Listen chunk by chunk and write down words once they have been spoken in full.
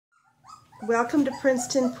Welcome to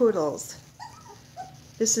Princetin Poodles.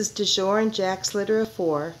 This is DeJour and Jack's litter of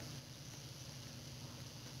 4.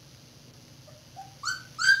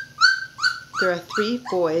 There are 3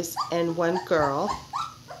 boys and 1 girl.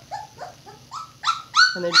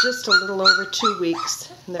 And they're just a little over 2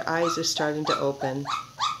 weeks, and their eyes are starting to open.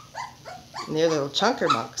 And they're little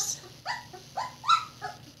chunker mucks.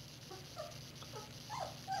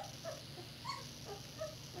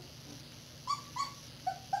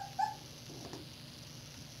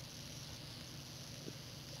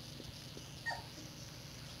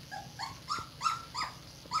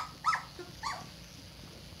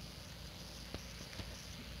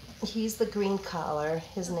 He's the green collar.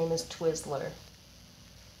 His name is Twizzler.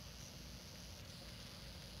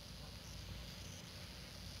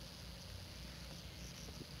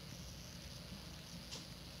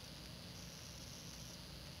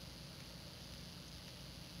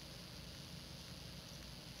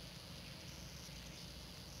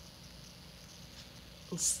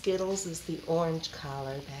 And Skittles is the orange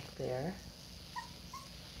collar back there.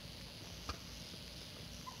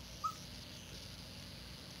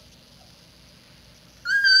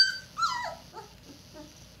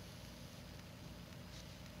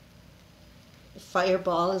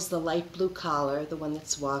 Fireball is the light blue collar, the one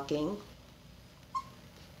that's walking.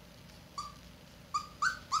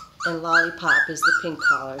 And Lollipop is the pink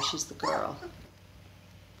collar, she's the girl.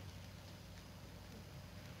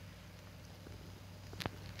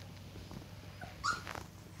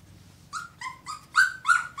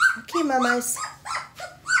 Okay, mamas.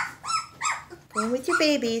 Go in with your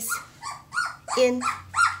babies. In.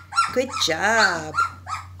 Good job.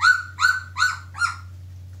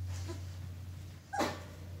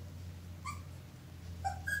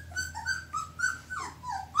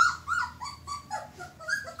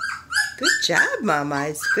 Good job,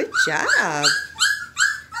 mamas. Good job.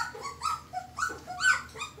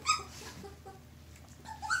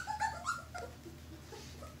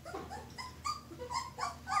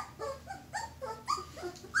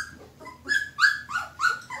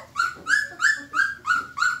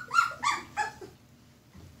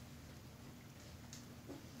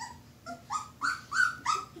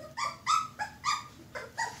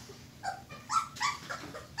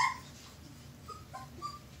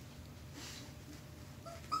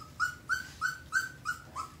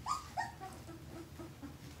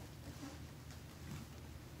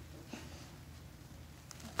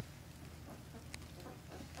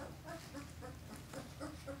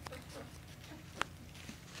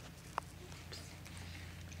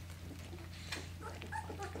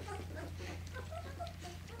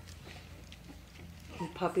 The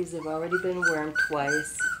puppies have already been wormed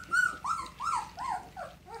twice.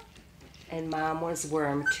 And Mom was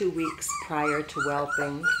wormed 2 weeks prior to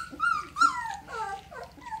whelping.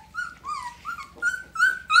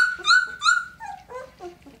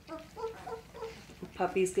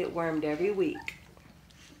 Puppies get wormed every week.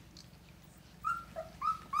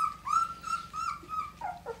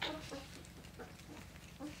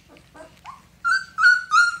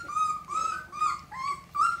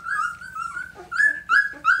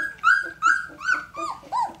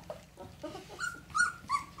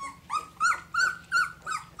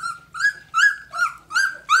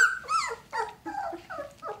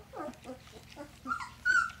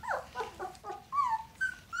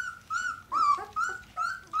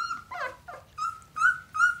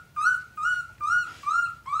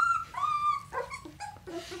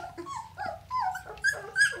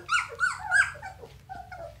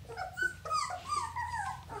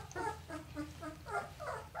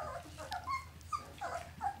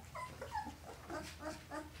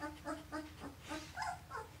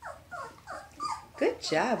 Good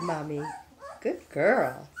job, Mommy. Good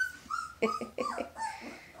girl.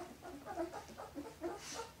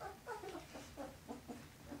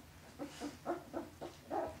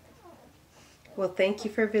 Well, thank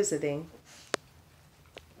you for visiting.